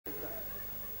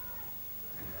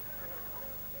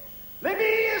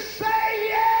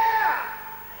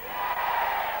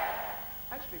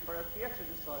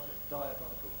synthesizer, it's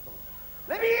diabolical. Come on.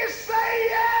 Let me hear you say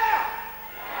yeah!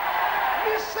 Let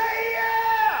me say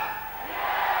yeah!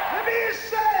 Let me hear you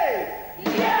say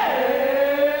yeah!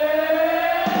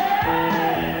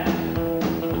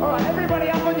 All right, everybody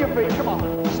up on your feet, come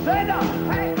on. Stand up,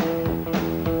 hey!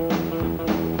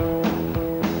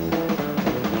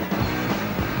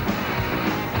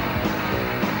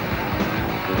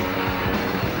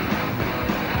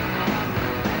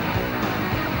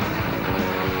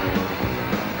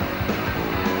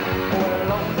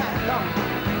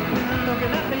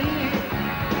 Looking at me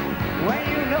when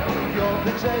you know you're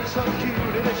the day so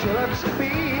cute that she loves to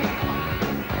be.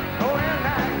 Oh, and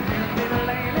now you've been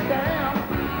laying it down.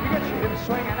 You got your hips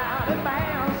swinging out of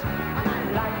bounds. And I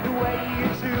like the way you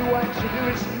do what you do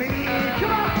is me.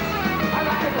 Come on! I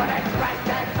like it, well, that's right,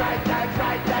 that's right, that's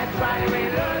right, that's right.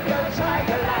 We love your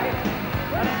tiger life.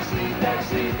 Well, that's it, that's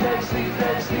it, that's it,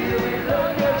 that's it. We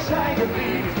love your tiger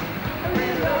beat. We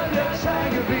love your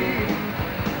tiger beat.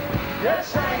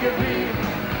 Yes, Tiger Beat.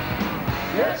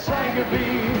 Yes, Tiger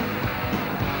Beat.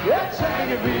 Yes,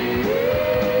 Tiger Beat.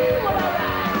 Well, all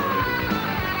right.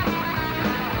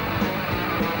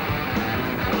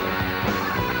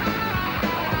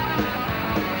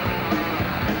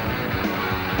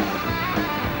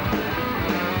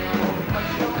 But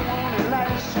you want it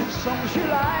like some songs you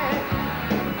like.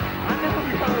 I know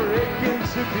you're ready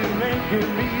to be making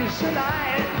me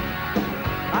tonight.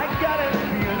 I got a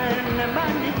feeling in my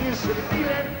knees, a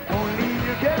feeling only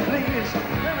you can please.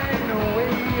 There ain't no way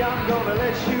I'm gonna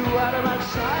let you out of my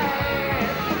sight.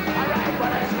 Alright, well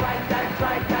that's right, that's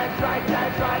right, that's right,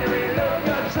 that's right. We love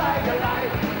your tiger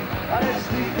life. That's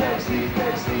sweet, that's sweet,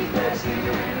 that's sweet, that's sweet.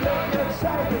 We love your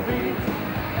tiger beat.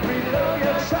 We love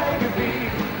your tiger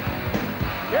beat.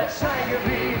 Your tiger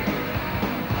beat.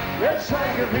 Your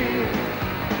tiger beat.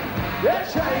 Your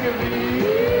tiger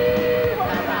beat.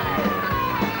 Alright.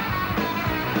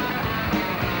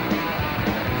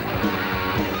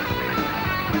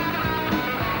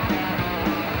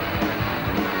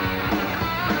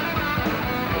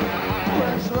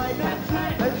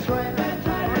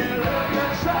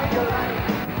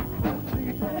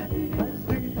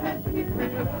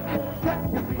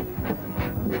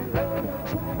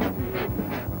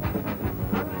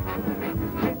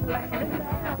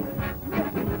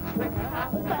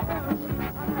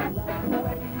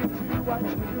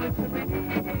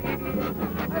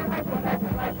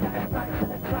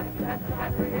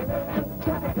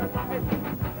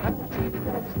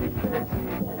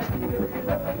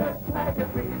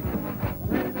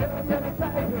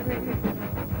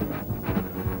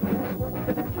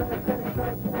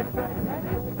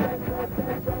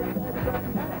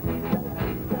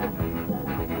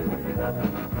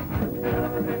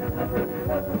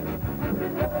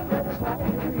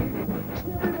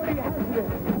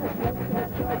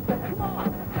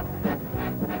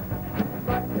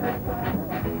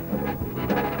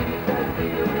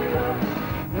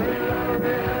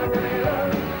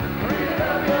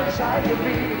 Tiger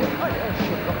Beat. Oh, yeah,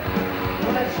 sure.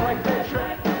 Well, that's right, that's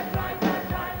right.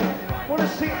 Want to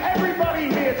see everybody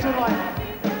here tonight.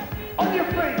 On your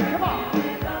feet, come on.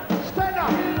 Stand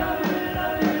up.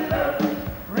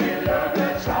 Real love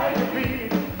your Tiger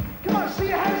Beat. Come on, see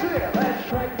your hands in the air.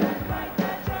 That's right. That's right,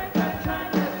 that's right, that's right,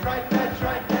 that's right, that's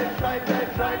right, that's right,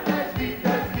 that's right. That's deep,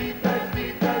 that's deep, that's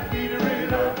deep, that's deep. Real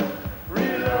love,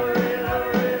 real love, real love,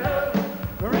 real love.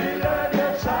 Real love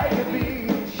your Tiger Beat.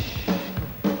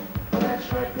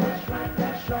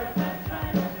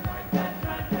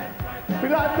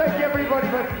 We'd like to thank everybody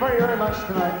very, very much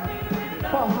tonight,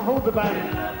 apart from all the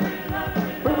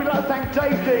band. But we'd like to thank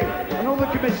Dave D and all the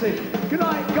committee. Good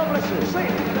night, God bless you. See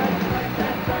you.